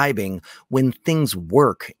describing when things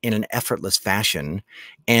work in an effortless fashion,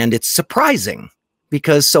 and it's surprising.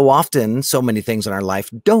 Because so often, so many things in our life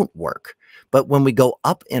don't work. But when we go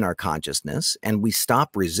up in our consciousness and we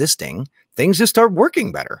stop resisting, things just start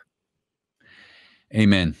working better.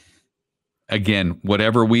 Amen. Again,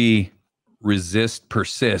 whatever we resist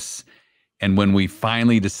persists. And when we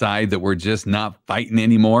finally decide that we're just not fighting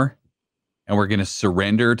anymore, and we're going to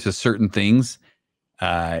surrender to certain things,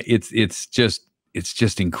 it's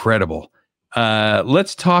just incredible.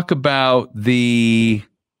 Let's talk about the...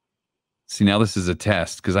 See, now this is a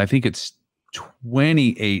test, because I think it's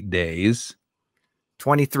 28 days.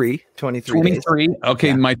 23 days. Okay,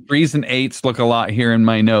 yeah. My 3s and 8s look a lot here in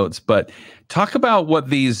my notes, but talk about what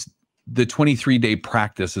the 23-day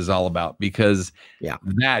practice is all about, because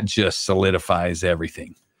that just solidifies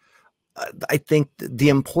everything. I think the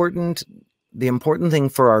important thing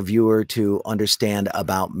for our viewer to understand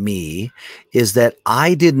about me is that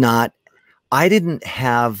I didn't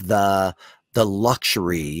have the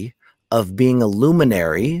luxury of being a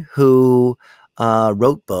luminary who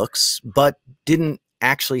wrote books, but didn't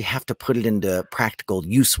actually have to put it into practical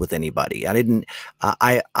use with anybody. I've been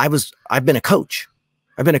a coach.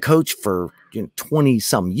 I've been a coach for 20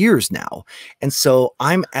 some years now. And so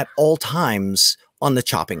I'm at all times on the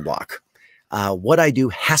chopping block. What I do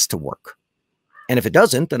has to work. And if it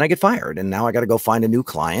doesn't, then I get fired. And now I got to go find a new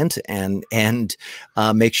client and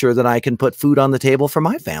make sure that I can put food on the table for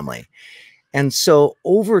my family. And so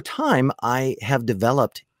over time, I have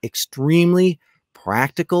developed extremely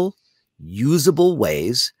practical, usable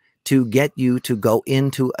ways to get you to go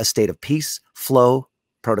into a state of peace, flow,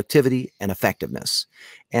 productivity, and effectiveness.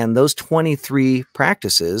 And those 23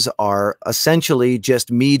 practices are essentially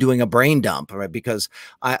just me doing a brain dump, right? Because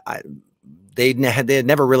they had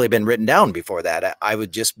never really been written down before that. I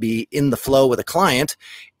would just be in the flow with a client,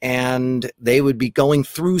 and they would be going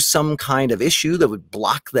through some kind of issue that would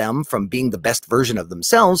block them from being the best version of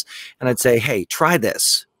themselves. And I'd say, hey, try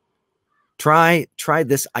this. Try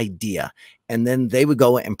this idea. And then they would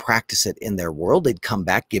go and practice it in their world. They'd come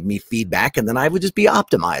back, give me feedback, and then I would just be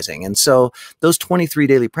optimizing. And so those 23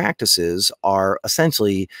 daily practices are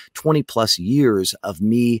essentially 20 plus years of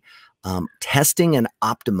me testing and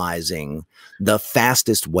optimizing the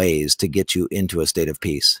fastest ways to get you into a state of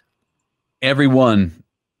peace. Everyone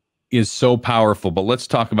is so powerful, but let's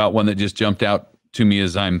talk about one that just jumped out to me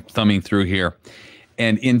as I'm thumbing through here.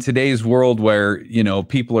 And in today's world where, you know,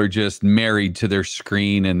 people are just married to their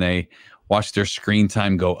screen and they watch their screen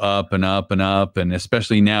time go up and up and up. And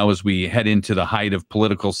especially now as we head into the height of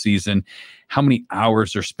political season, how many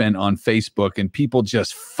hours are spent on Facebook, and people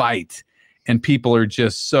just fight. And people are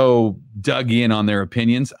just so dug in on their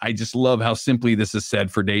opinions. I just love how simply this is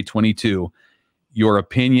said for day 22. Your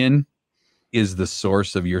opinion is the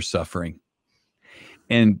source of your suffering.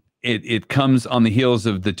 And it comes on the heels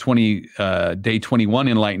of the day 21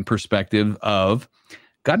 enlightened perspective of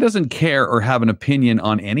God doesn't care or have an opinion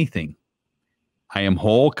on anything. I am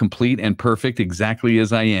whole, complete, and perfect exactly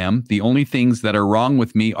as I am. The only things that are wrong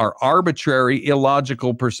with me are arbitrary,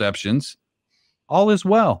 illogical perceptions. All is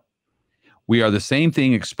well. We are the same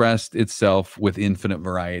thing expressed itself with infinite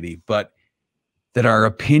variety, but that our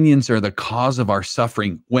opinions are the cause of our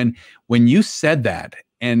suffering. When you said that,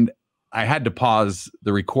 and I had to pause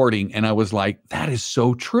the recording, and I was like, that is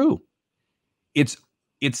so true. It's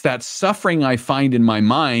that suffering I find in my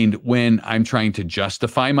mind when I'm trying to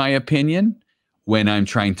justify my opinion, when I'm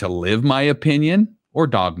trying to live my opinion or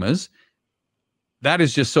dogmas. That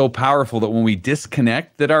is just so powerful that when we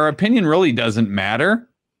disconnect, that our opinion really doesn't matter.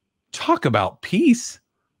 Talk about peace.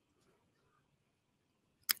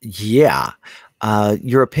 Yeah.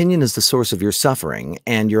 Your opinion is the source of your suffering,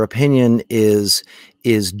 and your opinion is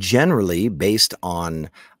generally based on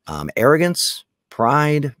arrogance,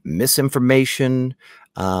 pride, misinformation.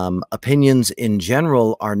 Opinions in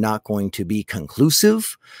general are not going to be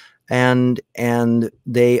conclusive, and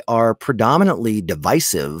they are predominantly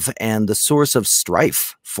divisive and the source of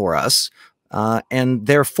strife for us, and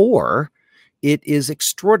therefore it is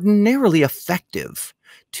extraordinarily effective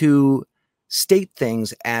to state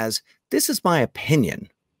things as, this is my opinion.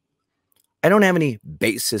 I don't have any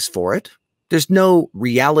basis for it. There's no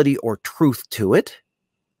reality or truth to it,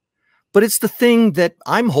 but it's the thing that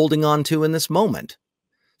I'm holding on to in this moment.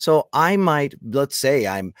 So I might, let's say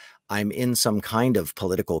I'm in some kind of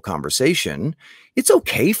political conversation. It's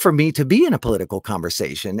okay for me to be in a political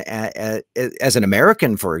conversation. As an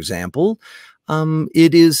American, for example,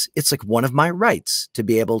 it's like one of my rights to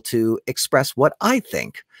be able to express what I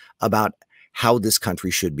think about how this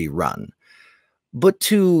country should be run. But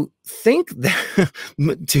to think that,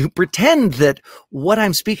 to pretend that what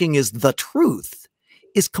I'm speaking is the truth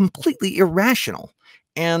is completely irrational.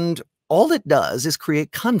 And all it does is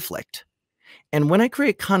create conflict. And when I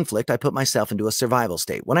create conflict, I put myself into a survival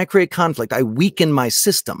state. When I create conflict, I weaken my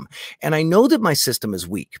system. And I know that my system is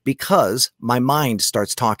weak because my mind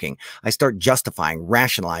starts talking. I start justifying,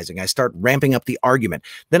 rationalizing. I start ramping up the argument.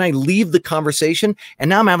 Then I leave the conversation, and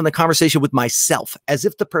now I'm having the conversation with myself as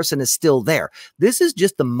if the person is still there. This is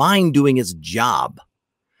just the mind doing its job.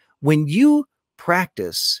 When you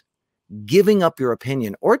practice giving up your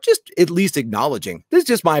opinion, or just at least acknowledging, this is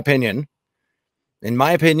just my opinion, and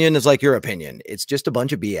my opinion is like your opinion. It's just a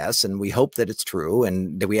bunch of BS, and we hope that it's true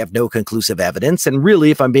and that we have no conclusive evidence. And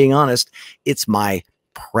really, if I'm being honest, it's my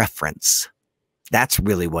preference. That's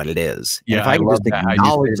really what it is. Yeah, and if I can just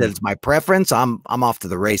acknowledge that it's my preference, I'm off to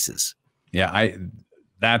the races. Yeah,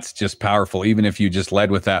 that's just powerful. Even if you just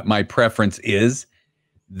led with that, my preference is,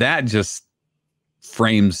 that just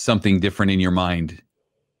frames something different in your mind.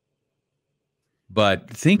 But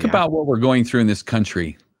think about what we're going through in this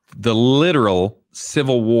country. The literal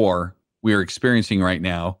civil war we are experiencing right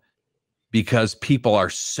now, because people are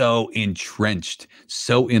so entrenched,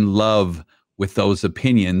 so in love with those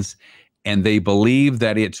opinions, and they believe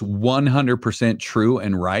that it's 100% true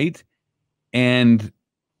and right. And,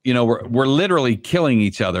 you know, we're literally killing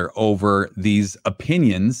each other over these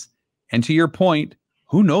opinions. And to your point,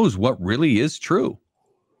 who knows what really is true?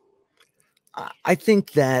 I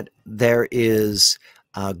think that there is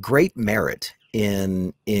great merit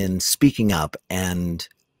in speaking up and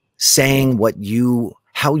saying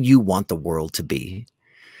how you want the world to be.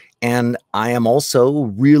 And I am also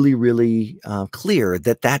really, really clear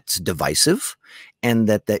that that's divisive, and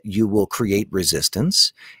that you will create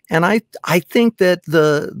resistance. And I think that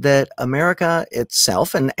that America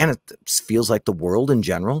itself, and it feels like the world in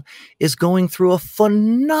general, is going through a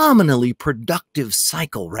phenomenally productive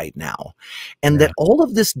cycle right now. And that all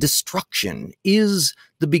of this destruction is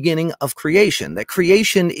the beginning of creation, that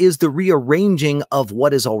creation is the rearranging of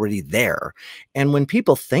what is already there. And when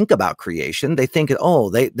people think about creation, they think,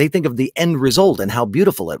 oh, they think of the end result and how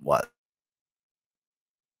beautiful it was.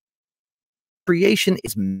 Creation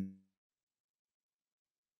is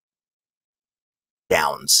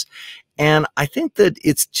downs. And I think that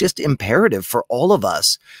it's just imperative for all of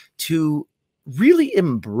us to really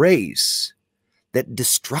embrace that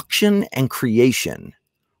destruction and creation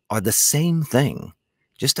are the same thing,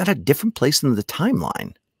 just at a different place in the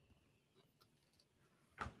timeline.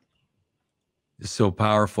 So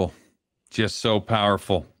powerful. Just so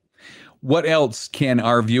powerful. What else can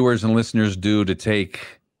our viewers and listeners do to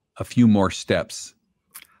take a few more steps?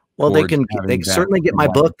 Well, they can certainly get my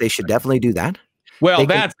book. They should definitely do that. Well,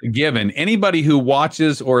 that's a given. Anybody who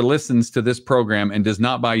watches or listens to this program and does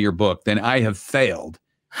not buy your book, then I have failed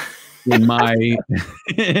in my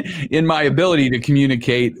in my ability to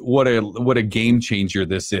communicate what a game changer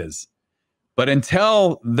this is. But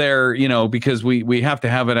until they're, because we have to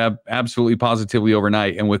have it absolutely positively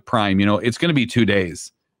overnight, and with Prime, it's going to be 2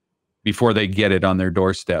 days before they get it on their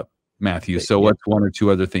doorstep, Matthew. So what's one or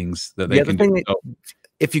two other things that they can do?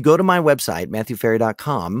 If you go to my website,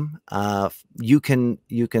 MatthewFerry.com, you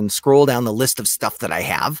can scroll down the list of stuff that I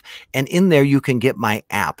have, and in there you can get my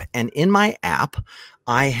app. And in my app,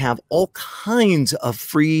 I have all kinds of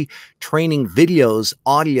free training videos,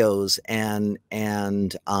 audios,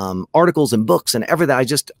 and articles and books and everything.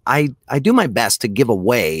 I do my best to give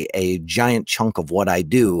away a giant chunk of what I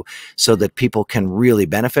do so that people can really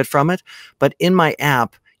benefit from it. But in my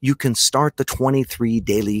app, you can start the 23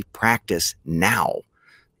 daily practice now.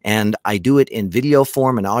 And I do it in video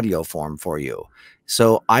form and audio form for you.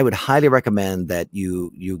 So I would highly recommend that you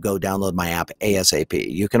go download my app ASAP.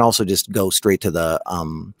 You can also just go straight to the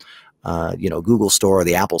Google Store or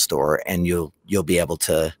the Apple Store, and you'll be able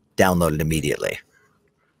to download it immediately.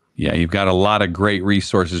 Yeah, you've got a lot of great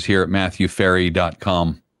resources here at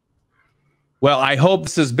MatthewFerry.com. Well, I hope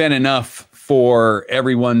this has been enough for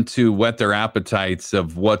everyone to whet their appetites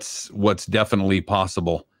of what's definitely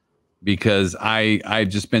possible, because I've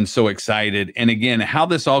just been so excited. And again, how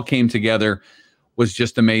this all came together was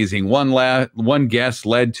just amazing. One guest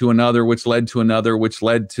led to another, which led to another, which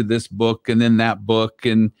led to this book, and then that book.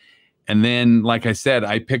 And then, like I said,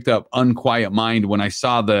 I picked up Unquiet Mind. When I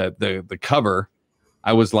saw the cover,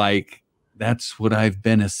 I was like, that's what I've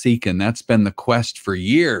been seeking. That's been the quest for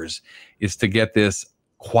years, is to get this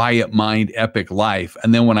Quiet Mind Epic Life.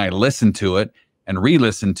 And then when I listened to it and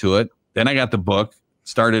re-listened to it, then I got the book,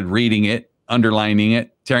 started reading it, underlining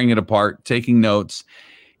it, tearing it apart, taking notes.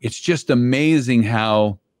 It's just amazing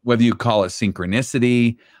how, whether you call it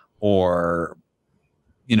synchronicity or,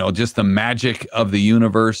 just the magic of the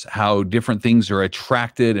universe, how different things are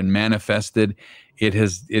attracted and manifested. It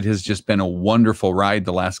has just been a wonderful ride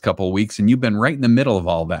the last couple of weeks, and you've been right in the middle of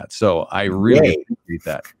all that. So I really appreciate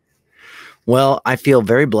that. Well, I feel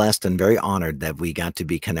very blessed and very honored that we got to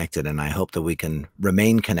be connected, and I hope that we can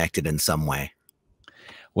remain connected in some way.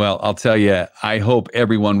 Well, I'll tell you, I hope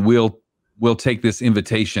everyone will take this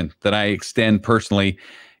invitation that I extend personally.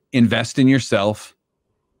 Invest in yourself.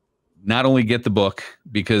 Not only get the book,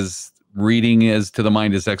 because reading is to the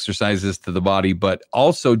mind as exercise is to the body, but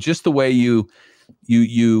also just the way you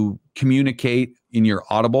communicate in your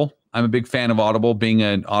Audible. I'm a big fan of Audible, being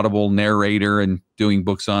an Audible narrator and doing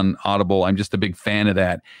books on Audible. I'm just a big fan of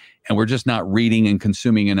that. And we're just not reading and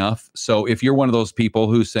consuming enough. So if you're one of those people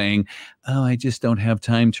who's saying, oh, I just don't have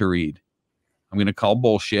time to read, I'm going to call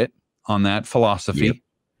bullshit on that philosophy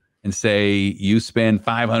and say you spend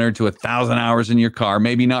 500 to 1,000 hours in your car,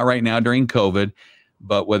 maybe not right now during COVID,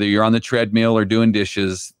 but whether you're on the treadmill or doing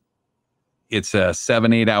dishes, it's a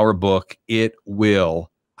 7-8 hour book. It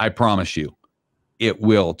will, I promise you, it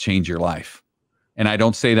will change your life. And I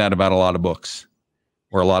don't say that about a lot of books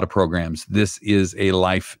or a lot of programs. This is a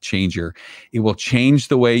life changer. It will change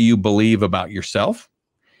the way you believe about yourself.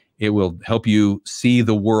 It will help you see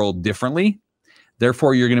the world differently.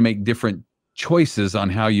 Therefore, you're going to make different choices on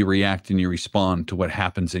how you react and you respond to what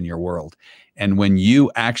happens in your world. And when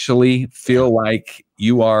you actually feel like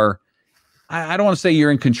you are I don't want to say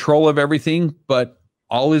you're in control of everything, but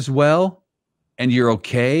all is well and you're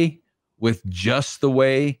okay with just the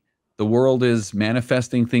way the world is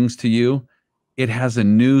manifesting things to you, it has a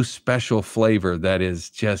new special flavor that is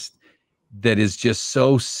just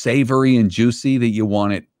so savory and juicy that you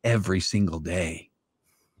want it every single day.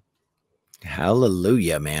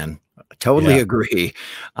 Hallelujah, man. Totally Yeah. agree.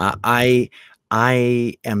 I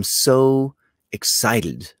am so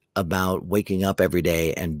excited about waking up every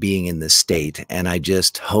day and being in this state. And I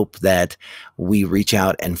just hope that we reach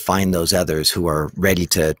out and find those others who are ready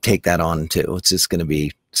to take that on too. It's just going to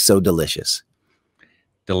be so delicious.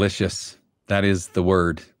 Delicious. That is the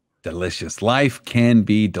word. Delicious. Life can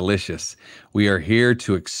be delicious. We are here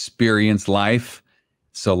to experience life.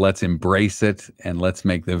 So let's embrace it and let's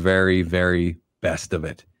make the very, very best of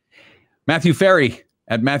it. Matthew Ferry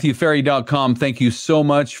at MatthewFerry.com. Thank you so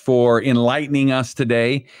much for enlightening us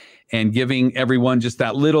today and giving everyone just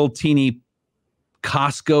that little teeny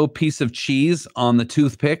Costco piece of cheese on the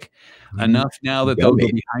toothpick. Enough now that they'll go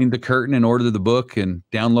behind the curtain and order the book and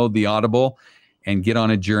download the Audible and get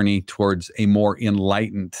on a journey towards a more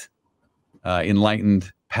enlightened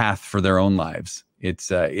path for their own lives.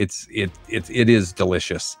 It is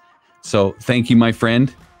delicious. So thank you, my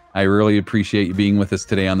friend. I really appreciate you being with us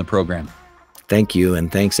today on the program. Thank you.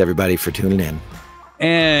 And thanks everybody for tuning in.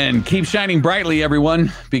 And keep shining brightly,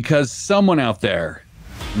 everyone, because someone out there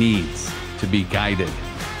needs to be guided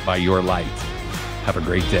by your light. Have a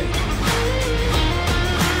great day.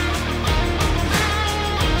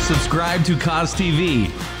 Subscribe to Coz TV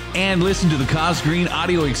and listen to the Coz Green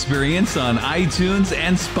audio experience on iTunes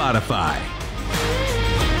and Spotify.